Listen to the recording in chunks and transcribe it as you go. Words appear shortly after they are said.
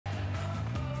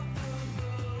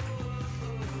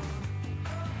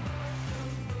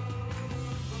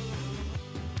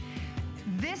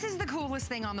This is the coolest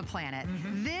thing on the planet.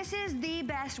 This is the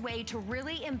best way to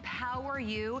really empower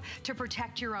you to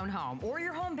protect your own home or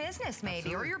your home business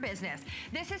maybe, or your business.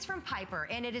 This is from Piper,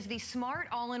 and it is the smart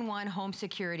all-in-one home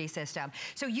security system.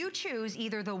 So you choose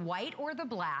either the white or the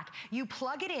black. You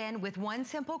plug it in with one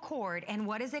simple cord, and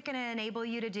what is it going to enable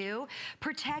you to do?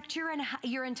 Protect your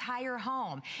entire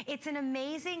home. It's an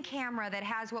amazing camera that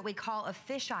has what we call a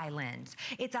fisheye lens.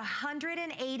 It's a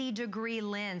 180-degree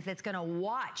lens that's going to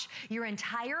watch your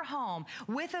entire home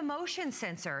with a motion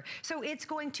sensor. So it's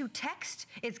going to text,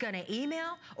 it's going to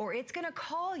email, or it's going to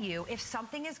call you if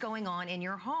something is going on in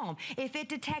your home. If it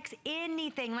detects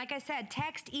anything, like I said,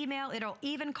 text, email, it'll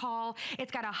even call.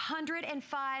 It's got a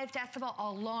 105 decibel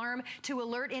alarm to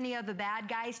alert any of the bad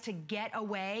guys to get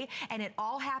away, and it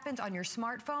all happens on your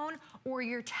smartphone or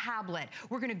your tablet.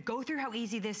 We're going to go through how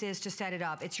easy this is to set it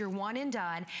up. It's your one and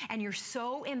done, and you're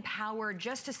so empowered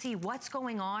just to see what's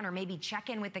going on or maybe check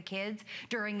in with the kids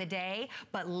during the day.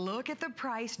 But look at the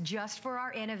price just for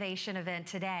our innovation event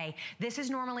today. This is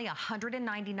normally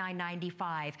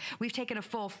 $199.95. We've taken a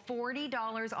full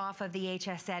 $40 off of the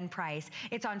HSN price.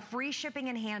 It's on free shipping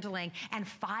and handling and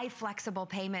 5 flexible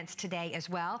payments today as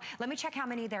well. Let me check how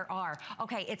many there are.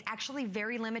 Okay, it's actually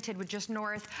very limited with just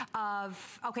north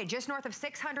of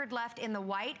 600 left in the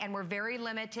white, and we're very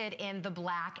limited in the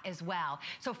black as well.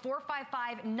 So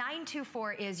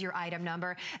 455-924 is your item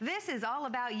number. This is all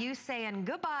about you saying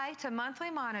goodbye to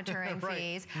monthly monitoring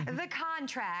fees, the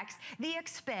contracts, the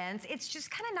expense. It's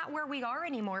just kind of not where we are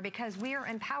anymore because we are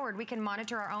empowered. We can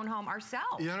monitor our own home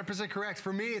ourselves. You're 100% correct.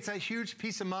 For me, it's a huge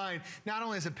peace of mind, not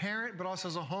only as a parent, but also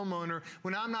as a homeowner.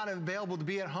 When I'm not available to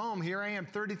be at home, here I am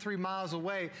 33 miles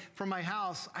away from my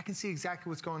house. I can see exactly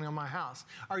what's going on in my house.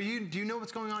 Do you know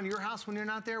what's going on in your house when you're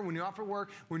not there, when you're off at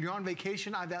work, when you're on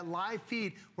vacation? I have that live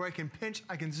feed where I can pinch,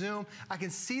 I can zoom, I can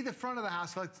see the front of the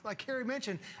house. Like Carrie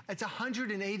mentioned, it's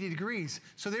 180 degrees.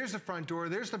 So there's the front door,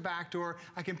 there's the back door.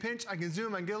 I can pinch, I can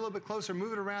zoom, I can get a little bit closer,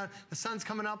 move it around. The sun's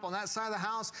coming up on that side of the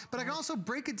house. But I can also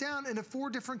break it down into 4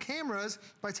 different cameras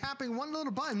by tapping one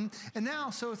little button. And now,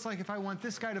 so it's like if I want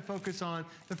this guy to focus on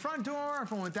the front door,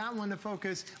 if I want that one to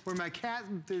focus where my cat,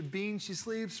 the Bean, she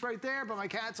sleeps right there, but my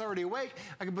cat's already awake.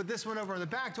 I can put this one over on the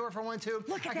back door if I want to.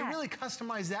 Look at I can really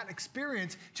customize that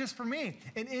experience just for me.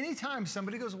 And anytime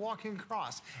somebody goes walking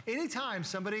across, anytime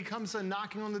somebody comes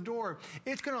knocking on the door,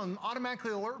 it's going to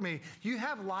automatically alert me. You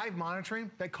have live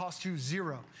monitoring that costs you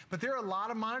 $0. But there are a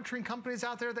lot of monitoring companies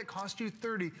out there that cost you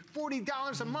 $30,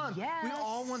 $40 a month. Yes. We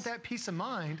all want that peace of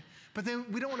mind, but then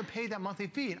we don't want to pay that monthly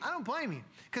fee. And I don't blame you,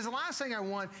 because the last thing I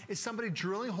want is somebody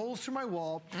drilling holes through my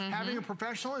wall, having a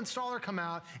professional installer come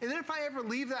out, and then if I ever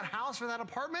leave that house or that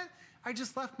apartment, I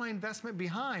just left my investment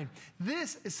behind.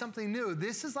 This is something new.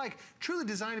 This is like truly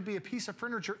designed to be a piece of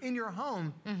furniture in your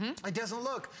home. It doesn't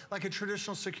look like a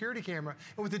traditional security camera.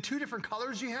 And with the 2 different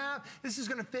colors you have, this is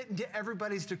gonna fit into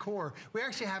everybody's decor. We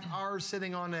actually have ours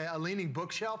sitting on a leaning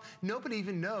bookshelf. Nobody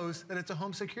even knows that it's a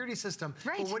home security system.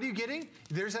 Right. But what are you getting?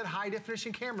 There's that high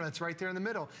definition camera that's right there in the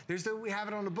middle. We have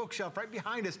it on the bookshelf right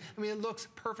behind us. I mean, it looks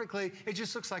perfectly, it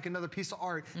just looks like another piece of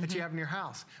art that you have in your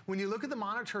house. When you look at the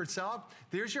monitor itself,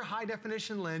 there's your high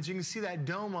definition lens. You can see that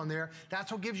dome on there.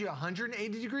 That's what gives you a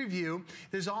 180-degree view.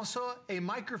 There's also a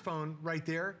microphone right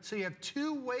there, so you have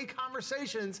 2-way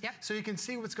conversations, so you can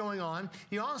see what's going on.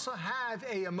 You also have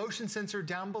a motion sensor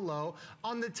down below.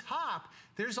 On the top,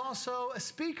 there's also a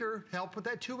speaker to help with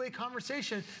that 2-way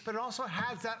conversation, but it also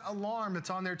has that alarm that's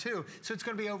on there too. So it's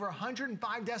going to be over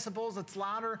 105 decibels. It's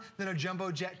louder than a jumbo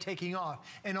jet taking off.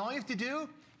 And all you have to do,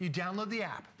 you download the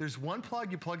app. There's one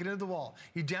plug, you plug it into the wall.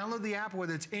 You download the app,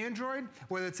 whether it's Android,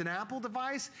 whether it's an Apple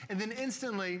device, and then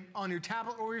instantly on your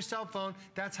tablet or your cell phone,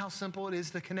 that's how simple it is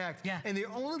to connect. And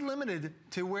they're only limited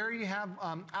to where you have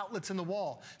outlets in the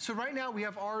wall. So right now we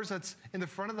have ours that's in the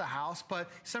front of the house,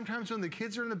 but sometimes when the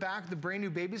kids are in the back with the brand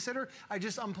new babysitter, I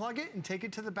just unplug it and take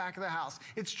it to the back of the house.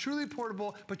 It's truly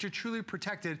portable, but you're truly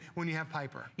protected when you have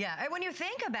Piper. Yeah, and when you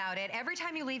think about it, every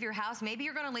time you leave your house, maybe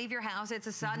you're gonna leave your house, it's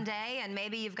a Sunday, and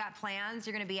maybe you've got plans,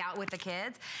 you're gonna be out with the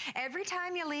kids. Every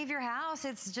time you leave your house,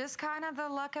 it's just kind of the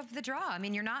luck of the draw. I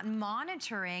mean, you're not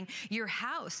monitoring your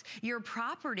house, your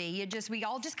property. We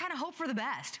all just kind of hope for the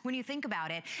best when you think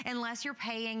about it, unless you're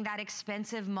paying that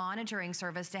expensive monitoring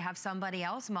service to have somebody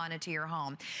else monitor your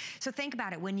home. So think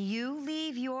about it. When you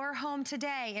leave your home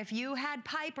today, if you had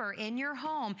Piper in your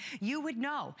home, you would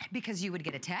know, because you would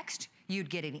get a text, you'd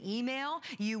get an email,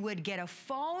 you would get a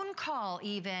phone call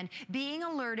even, being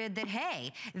alerted that,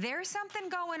 hey, there's something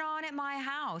going on at my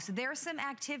house. There's some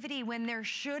activity when there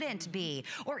shouldn't be.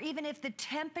 Or even if the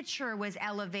temperature was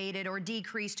elevated or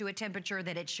decreased to a temperature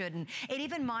that it shouldn't. It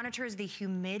even monitors the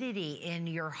humidity in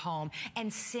your home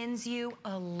and sends you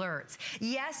alerts.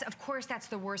 Yes, of course, that's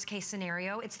the worst case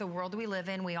scenario. It's the world we live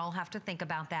in. We all have to think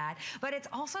about that. But it's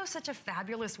also such a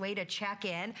fabulous way to check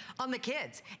in on the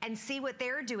kids and see what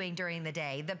they're doing during the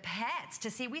day. The pets, to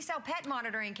see, we sell pet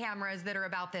monitoring cameras that are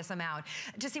about this amount,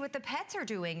 to see what the pets are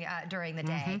doing during the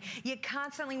day. You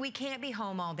constantly, we can't be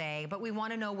home all day, but we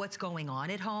want to know what's going on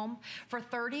at home. For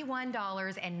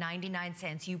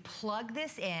 $31.99, you plug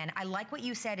this in. I like what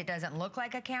you said. It doesn't look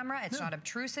like a camera. It's not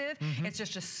obtrusive. It's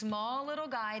just a small little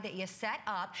guy that you set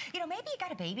up. You know, maybe you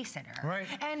got a babysitter. Right.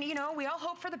 And, you know, we all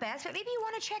hope for the best, but maybe you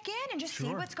want to check in and just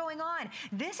see what's going on.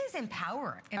 This is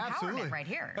empowerment right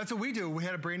here. That's what we do. We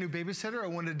had a brand new babysitter. I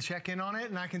wanted to check in on it,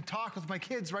 and I can talk with my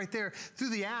kids right there through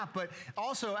the app. But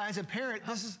also, as a parent,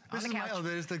 this is my, oh,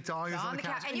 there's the dog is on the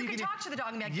couch. And you can talk to the dog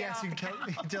and be like, yes, you can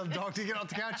tell the dog to get off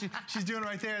the couch. She's doing it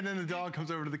right there, and then the dog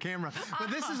comes over to the camera. But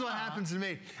this is what happens to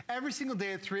me. Every single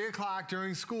day at 3 o'clock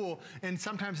during school, and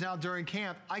sometimes now during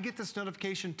camp, I get this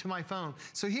notification to my phone.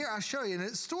 So here, I'll show you, and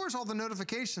it stores all the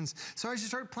notifications. So as you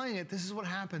start playing it, this is what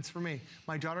happens for me.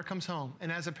 My daughter comes home,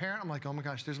 and as a parent, I'm like, oh my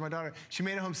gosh, there's my daughter. She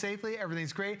made it home safely,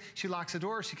 everything's great. She locks the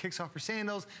door, she kicks off her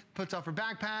sandals, puts off her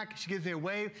backpack, she gives me a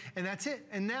wave, and that's it.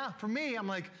 And now, for me, I'm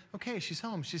like, okay, she's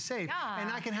home, she's safe.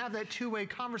 And I can have that two-way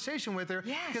conversation with her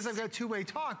because I've got two-way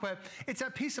talk, but it's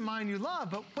that peace of mind you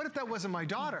love. But what if that wasn't my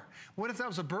daughter? What if that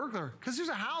was a burglar? Because there's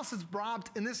a house that's robbed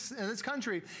in this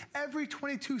country every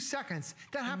 22 seconds.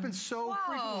 That happens so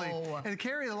frequently. And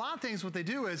Carrie, a lot of things, what they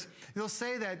do is they'll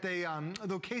say that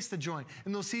they'll case the joint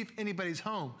and they'll see if anybody's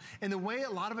home. And the way a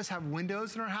lot of us have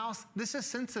windows in our house, this is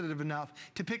sensitive enough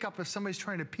to pick up if somebody's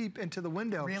trying to peep into the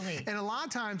window. Really? And a lot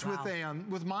of times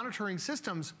with monitoring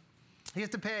systems, you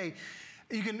have to pay.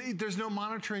 There's no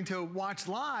monitoring to watch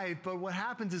live, but what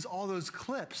happens is all those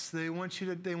clips, they want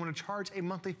to charge a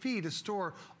monthly fee to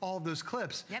store all of those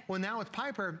clips. Well, now with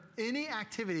Piper, any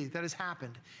activity that has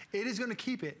happened, it is going to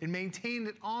keep it and maintain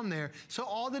it on there. So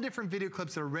all the different video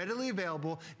clips that are readily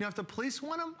available. Now, if the police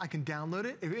want them, I can download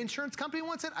it. If an insurance company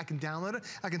wants it, I can download it.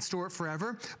 I can store it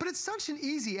forever. But it's such an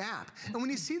easy app. And when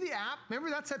you see the app, remember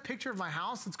that's that picture of my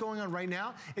house that's going on right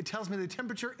now? It tells me the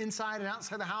temperature inside and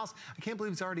outside the house. I can't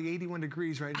believe it's already 81 degrees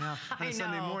right now on a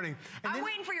Sunday morning. And I'm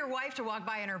waiting for your wife to walk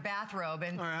by in her bathrobe,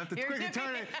 and I have to quickly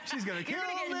turn it. She's gonna kill me.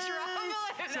 You're gonna get in trouble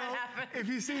if that happens. If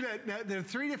you see that, there are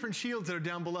 3 different shields that are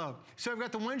down below. So I've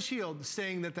got the one shield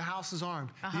saying that the house is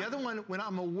armed. The other one when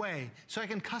I'm away, so I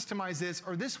can customize this.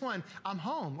 Or this one, I'm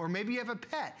home, or maybe you have a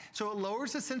pet. So it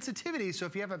lowers the sensitivity. So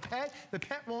if you have a pet, the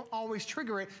pet won't always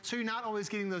trigger it. So you're not always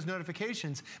getting those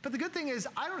notifications. But the good thing is,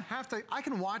 I don't have to. I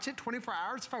can watch it 24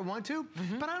 hours if I want to,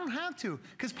 but I don't have to,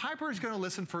 because Piper is going to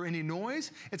listen for any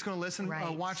noise. It's going to listen,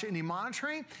 watch any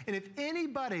monitoring. And if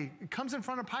anybody comes in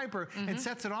front of Piper and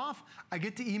sets it off, I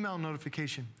get the email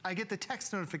notification. I get the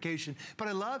text notification. But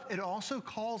I love it also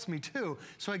calls me too.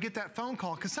 So I get that phone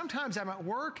call, because sometimes I'm at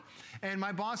work and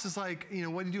my boss is like, you know,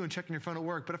 what are you doing checking your phone at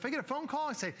work? But if I get a phone call,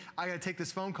 I say, I got to take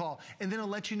this phone call. And then I'll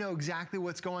let you know exactly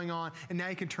what's going on. And now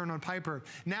you can turn on Piper.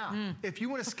 Now, if you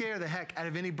want to scare the heck out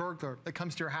of any burglar that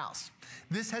comes to your house,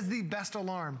 this has the best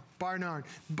alarm, bar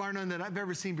none that I've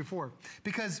ever seen before.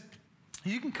 Because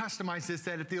you can customize this,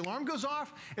 that if the alarm goes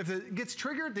off, if it gets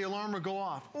triggered, the alarm will go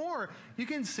off. Or you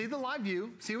can see the live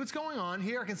view, see what's going on.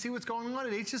 Here I can see what's going on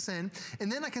at HSN,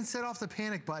 and then I can set off the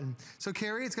panic button. So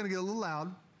Carrie, it's gonna get a little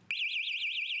loud.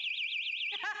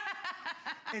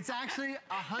 It's actually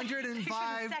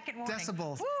 105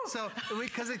 decibels. Woo. So,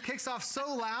 because it kicks off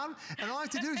so loud, and all I have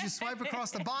to do is just swipe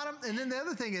across the bottom, and then the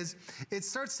other thing is, it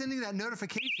starts sending that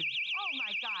notification. Oh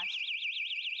my gosh.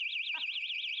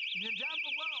 And then down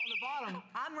below on the bottom.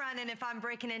 I'm running if I'm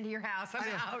breaking into your house. I'm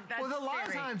out. That's well, a lot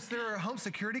of times there are home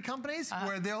security companies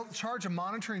where they'll charge a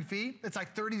monitoring fee. It's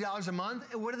like $30 a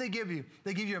month. And what do they give you?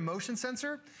 They give you a motion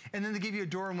sensor, and then they give you a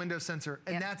door and window sensor,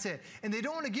 and that's it. And they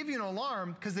don't want to give you an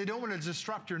alarm because they don't want to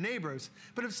disrupt your neighbors.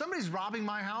 But if somebody's robbing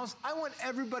my house, I want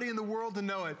everybody in the world to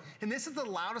know it. And this is the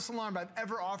loudest alarm I've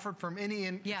ever offered from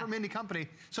any company.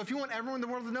 So if you want everyone in the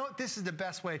world to know it, this is the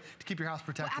best way to keep your house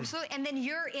protected. Well, absolutely. And then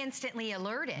you're instantly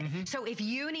alerted. So if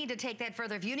you need to take take that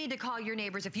further, if you need to call your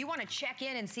neighbors, if you want to check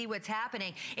in and see what's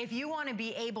happening, if you want to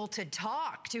be able to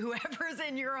talk to whoever's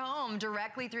in your home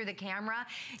directly through the camera,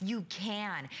 you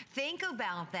can. Think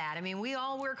about that. I mean, we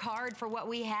all work hard for what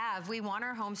we have. We want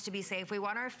our homes to be safe. We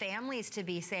want our families to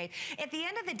be safe. At the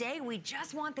end of the day, we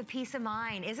just want the peace of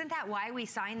mind. Isn't that why we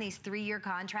sign these 3-year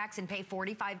contracts and pay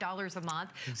 $45 a month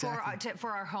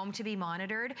for our home to be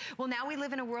monitored? Well, now we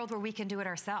live in a world where we can do it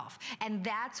ourselves. And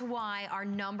that's why our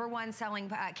 #1 selling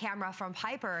camera from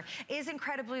Piper is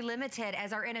incredibly limited,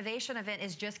 as our innovation event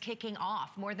is just kicking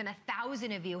off. More than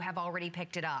 1,000 of you have already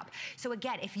picked it up. So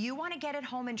again, if you want to get it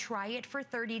home and try it for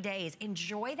 30 days,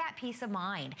 enjoy that peace of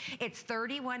mind. It's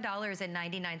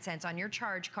 $31.99 on your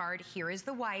charge card. Here is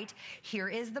the white, here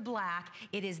is the black.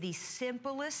 It is the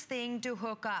simplest thing to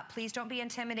hook up. Please don't be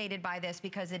intimidated by this,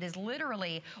 because it is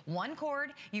literally one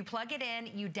cord, you plug it in,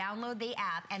 you download the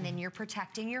app, and then you're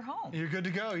protecting your home. You're good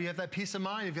to go. You have that peace of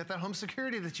mind. You've got that home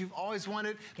security that you've always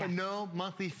wanted, but no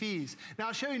monthly fees. Now,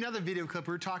 I'll show you another video clip.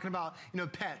 We were talking about,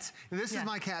 pets. And this is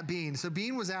my cat, Bean. So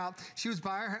Bean was out. She was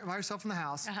by herself in the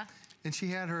house, and she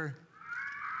had her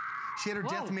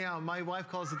death meow. My wife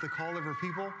calls it the call of her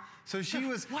people. So she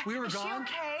was, we were gone. Is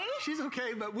she okay? She's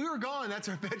okay, but we were gone. That's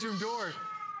our bedroom door.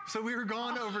 So we were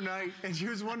gone overnight, and she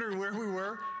was wondering where we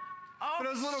were. But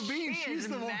it was little Bean. She's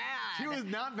the one. She was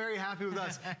not very happy with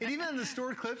us. And even in the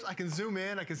stored clips, I can zoom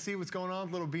in, I can see what's going on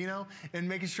with little Beano and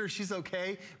making sure she's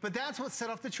okay. But that's what set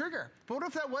off the trigger. But what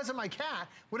if that wasn't my cat?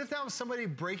 What if that was somebody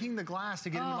breaking the glass to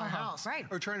get into my house?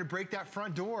 Or trying to break that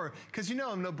front door? Because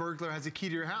no burglar has a key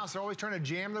to your house. They're always trying to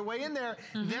jam their way in there.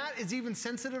 That is even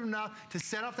sensitive enough to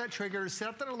set off that trigger, set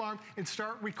up that alarm, and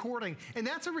start recording. And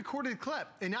that's a recorded clip.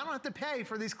 And I don't have to pay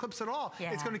for these clips at all.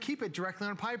 It's going to keep it directly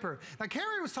on Piper. Now,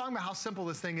 Carrie was talking about how simple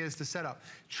this thing is to set up.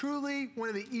 Truly one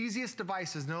of the easiest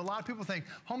devices. Now, a lot of people think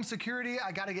home security,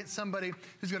 I got to get somebody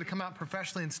who's going to come out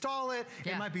professionally install it.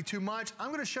 It might be too much. I'm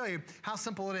going to show you how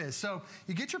simple it is. So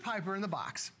you get your Piper in the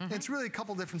box. It's really a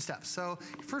couple different steps. So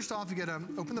first off, you got to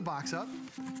open the box up.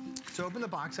 So open the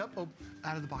box up.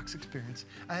 Out of the box experience.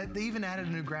 They even added a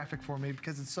new graphic for me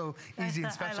because it's so easy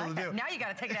and special to do. Now you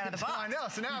got to take it out of the box. I know.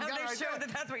 So now I've got it right there.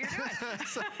 That's what you're doing.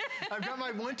 So I've got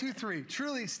my 1, 2, 3.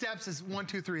 Truly, steps is 1,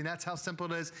 2, 3, and that's how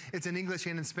simple it is. It's in English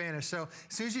and in Spanish. So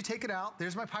as soon as you take it out,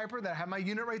 there's my Piper that I have my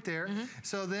unit right there.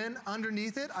 So then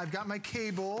underneath it, I've got my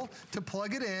cable to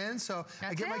plug it in. So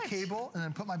I get my cable and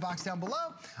then put my box down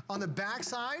below. On the back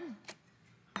side,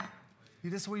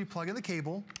 this is where you plug in the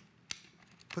cable.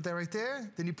 Put that right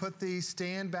there. Then you put the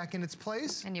stand back in its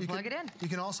place. And you plug it in. You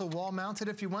can also wall mount it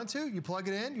if you want to. You plug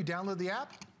it in, you download the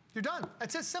app, you're done.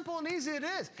 That's as simple and easy it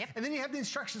is. And then you have the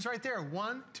instructions right there.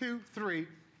 1, 2, 3.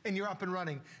 And you're up and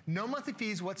running. No monthly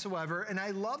fees whatsoever. And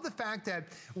I love the fact that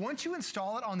once you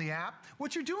install it on the app,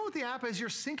 what you're doing with the app is you're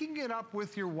syncing it up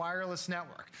with your wireless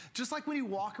network. Just like when you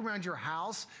walk around your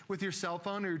house with your cell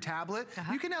phone or your tablet,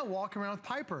 you can now walk around with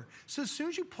Piper. So as soon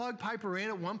as you plug Piper in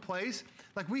at one place,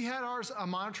 like we had ours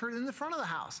monitored in the front of the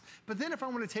house. But then if I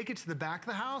want to take it to the back of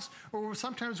the house, or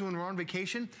sometimes when we're on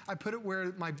vacation, I put it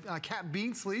where my cat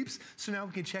Bean sleeps, so now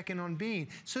we can check in on Bean.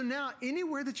 So now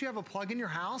anywhere that you have a plug in your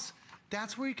house,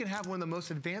 that's where you can have one of the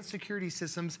most advanced security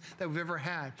systems that we've ever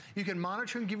had. You can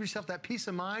monitor and give yourself that peace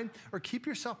of mind, or keep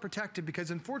yourself protected,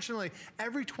 because unfortunately,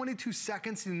 every 22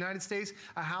 seconds in the United States,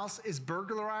 a house is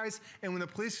burglarized, and when the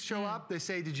police show up, they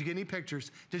say, did you get any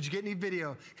pictures? Did you get any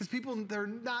video? Because people, they're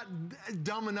not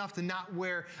dumb enough to not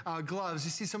wear gloves.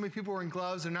 You see so many people wearing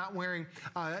gloves, they're not wearing,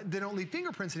 they don't leave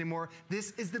fingerprints anymore.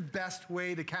 This is the best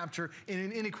way to capture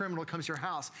any criminal that comes to your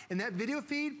house. And that video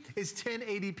feed is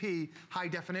 1080p high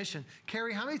definition.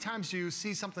 Carrie, how many times do you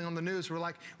see something on the news where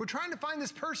we're trying to find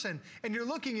this person, and you're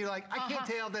looking, you're like, I can't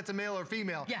tell if that's a male or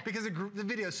female because the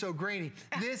video is so grainy.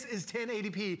 This is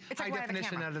 1080p high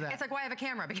definition out of that. It's like, why I have a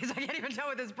camera? Because I can't even tell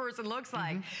what this person looks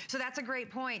like. So that's a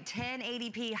great point.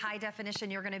 1080p high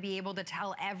definition, you're going to be able to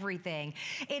tell everything.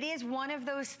 It is one of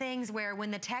those things where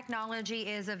when the technology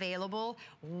is available,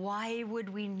 why would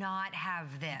we not have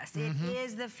this? It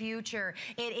is the future.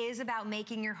 It is about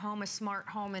making your home a smart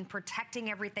home and protecting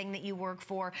everything that you work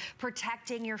for,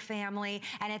 protecting your family,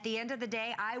 and at the end of the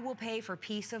day, I will pay for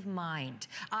peace of mind.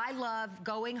 I love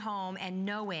going home and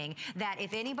knowing that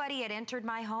if anybody had entered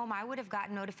my home, I would have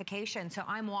gotten notification. So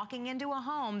I'm walking into a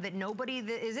home that nobody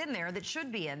is in there that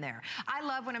should be in there. I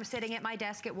love when I'm sitting at my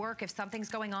desk at work, if something's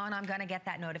going on, I'm gonna get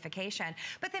that notification.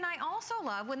 But then I also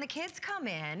love when the kids come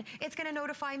in, it's gonna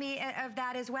notify me of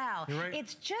that as well.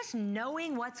 It's just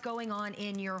knowing what's going on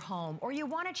in your home, or you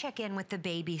wanna check in with the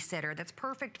babysitter. That's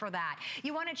perfect for that. that.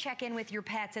 You want to check in with your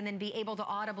pets and then be able to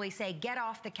audibly say, get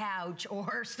off the couch,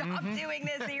 or stop doing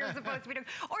this that you're supposed to be doing,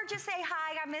 or just say,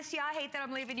 hi, I miss you, I hate that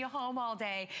I'm leaving you home all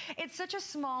day. It's such a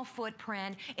small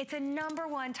footprint. It's a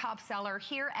 #1 top seller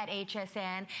here at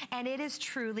HSN, and it is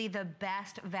truly the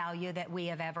best value that we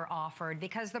have ever offered,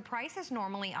 because the price is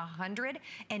normally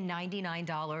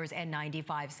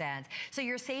 $199.95. So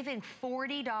you're saving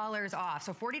 $40 off.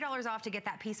 So $40 off to get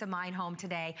that peace of mind home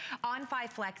today. On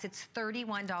 5 Flex, it's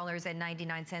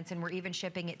 $31.99, and we're even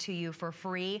shipping it to you for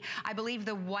free. I believe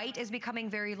the white is becoming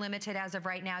very limited as of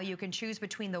right now. You can choose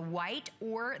between the white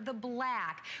or the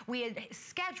black. We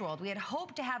had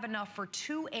hoped to have enough for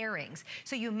 2 airings.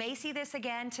 So you may see this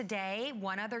again today,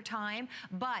 one other time,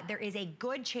 but there is a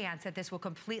good chance that this will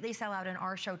completely sell out in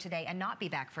our show today and not be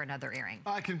back for another airing.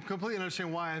 I can completely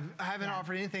understand why. I haven't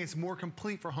offered anything that's more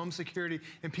complete for home security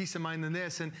and peace of mind than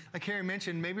this. And like Carrie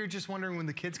mentioned, maybe you're just wondering when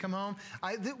the kids come home.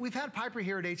 We've had Piper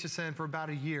here at HSN for about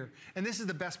a year, and this is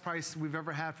the best price we've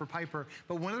ever had for Piper.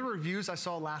 But one of the reviews I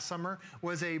saw last summer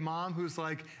was a mom who's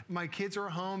like, my kids are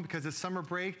home because it's summer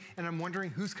break, and I'm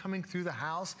wondering who's coming through the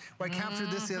house. Well, I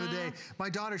captured this the other day. My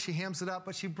daughter, she hams it up,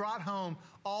 but she brought home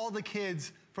all the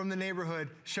kids from the neighborhood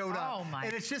showed up.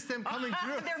 And it's just them coming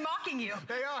through. They're mocking you.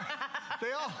 They are.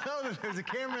 They all know that there's a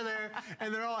camera there,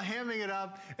 and they're all hamming it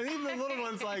up. And even the little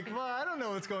one's like, well, I don't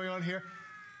know what's going on here.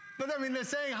 But I mean, they're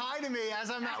saying hi to me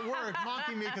as I'm at work,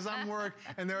 mocking me because I'm at work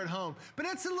and they're at home. But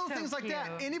it's the little things like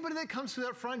that. Anybody that comes through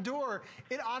that front door,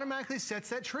 it automatically sets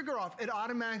that trigger off. It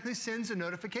automatically sends a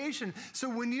notification. So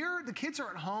when the kids are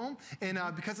at home, and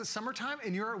because it's summertime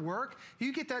and you're at work,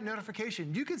 you get that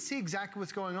notification. You can see exactly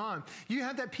what's going on. You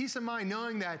have that peace of mind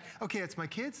knowing that, okay, it's my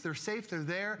kids, they're safe, they're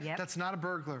there. That's not a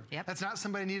burglar. That's not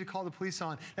somebody I need to call the police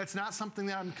on. That's not something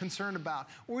that I'm concerned about.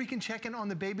 Or you can check in on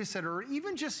the babysitter, or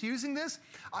even just using this.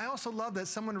 I also love that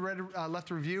someone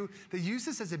left a review that used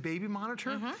this as a baby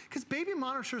monitor, because baby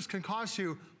monitors can cost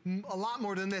you a lot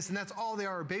more than this, and that's all they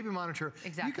are, a baby monitor.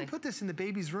 You can put this in the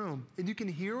baby's room, and you can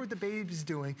hear what the baby's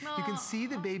doing. You can see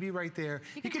the baby right there.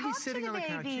 You can be sitting on the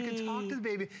couch. You can talk to the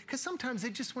baby, because sometimes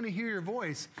they just want to hear your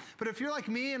voice. But if you're like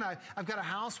me, and I've got a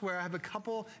house where I have a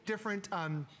couple different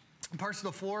parts of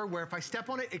the floor where if I step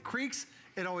on it, it creaks,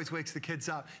 it always wakes the kids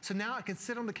up. So now I can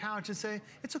sit on the couch and say,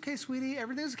 it's okay, sweetie,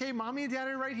 everything's okay, mommy and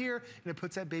daddy are right here, and it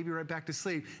puts that baby right back to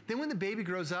sleep. Then when the baby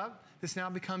grows up, this now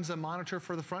becomes a monitor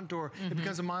for the front door. It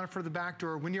becomes a monitor for the back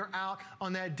door. When you're out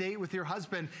on that date with your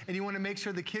husband and you want to make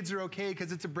sure the kids are okay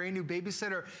because it's a brand new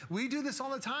babysitter, we do this all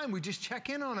the time. We just check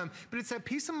in on them. But it's that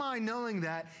peace of mind knowing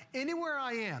that anywhere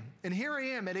I am, and here I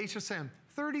am at HSN,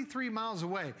 33 miles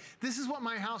away. This is what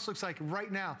my house looks like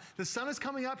right now. The sun is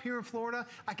coming up here in Florida.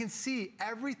 I can see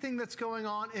everything that's going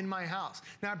on in my house.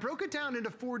 Now, I broke it down into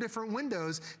 4 different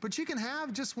windows, but you can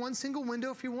have just one single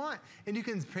window if you want. And you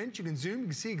can print, you can zoom, you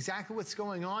can see exactly what's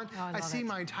going on. I see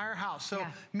my entire house. So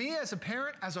me as a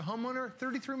parent, as a homeowner,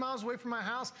 33 miles away from my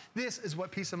house, this is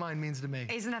what peace of mind means to me.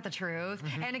 Isn't that the truth?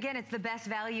 And again, it's the best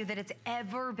value that it's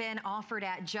ever been offered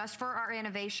at just for our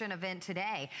innovation event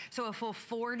today. So a full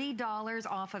 $40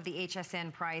 off of the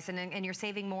HSN price, and you're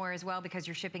saving more as well because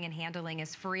your shipping and handling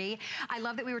is free. I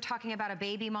love that we were talking about a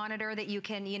baby monitor that you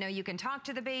can, you can talk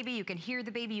to the baby, you can hear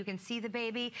the baby, you can see the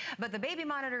baby, but the baby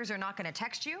monitors are not going to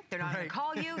text you, they're not going to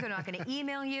call you, they're not going to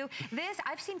email you. This,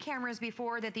 I've seen cameras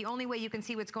before that the only way you can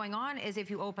see what's going on is if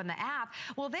you open the app.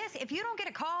 Well, this, if you don't get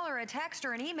a call or a text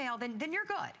or an email, then you're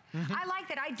good. I like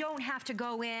that I don't have to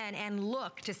go in and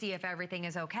look to see if everything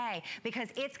is okay, because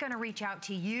it's going to reach out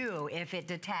to you if it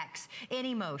detects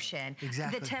any motion,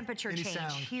 the temperature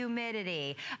change,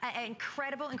 humidity,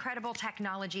 incredible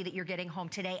technology that you're getting home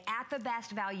today at the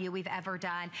best value we've ever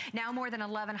done. Now more than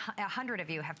 1,100 of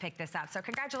you have picked this up. So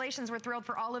congratulations, we're thrilled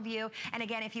for all of you. And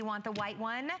again, if you want the white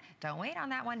one, don't wait on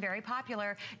that one, very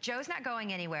popular. Joe's not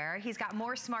going anywhere. He's got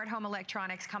more smart home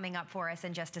electronics coming up for us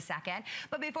in just a second.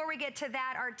 But before we get to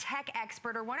that, our tech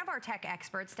expert, or one of our tech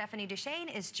experts, Stephanie Duchesne,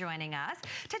 is joining us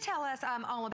to tell us all about